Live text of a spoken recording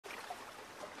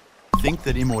Think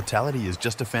that immortality is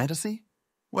just a fantasy?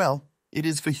 Well, it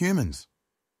is for humans.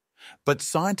 But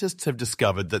scientists have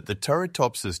discovered that the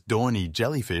Turritopsis dohrnii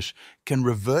jellyfish can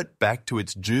revert back to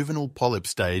its juvenile polyp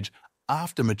stage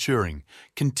after maturing,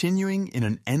 continuing in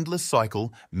an endless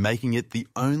cycle, making it the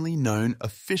only known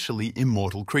officially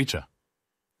immortal creature.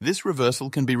 This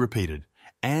reversal can be repeated,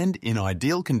 and in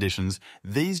ideal conditions,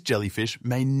 these jellyfish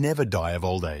may never die of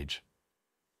old age.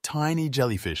 Tiny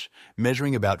jellyfish,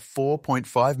 measuring about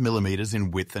 4.5 millimeters in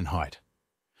width and height,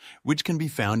 which can be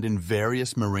found in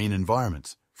various marine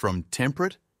environments, from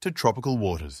temperate to tropical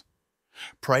waters.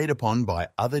 Preyed upon by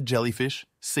other jellyfish,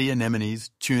 sea anemones,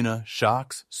 tuna,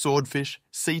 sharks, swordfish,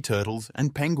 sea turtles,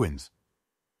 and penguins.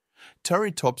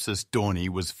 Turritopsis dohrnii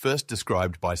was first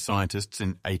described by scientists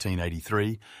in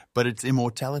 1883, but its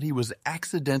immortality was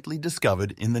accidentally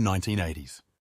discovered in the 1980s.